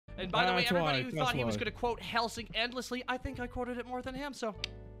And by the way, everybody who thought he was going to quote Helsing endlessly, I think I quoted it more than him, so.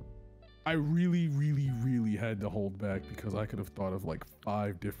 I really, really, really had to hold back because I could have thought of like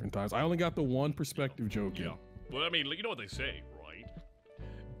 5 different times. I only got the one perspective joke in. Yeah. Well, I mean, you know what they say, right?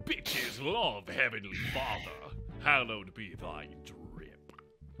 Bitches love Heavenly Father. Hallowed be thy drip.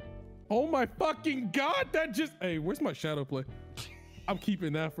 Oh my fucking God, that just, hey, where's my shadow play? I'm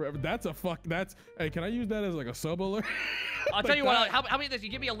keeping that forever. That's a hey, can I use that as like a sub alert? I'll tell you what, how many of this, you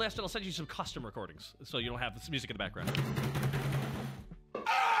give me a list and I'll send you some custom recordings so you don't have this music in the background.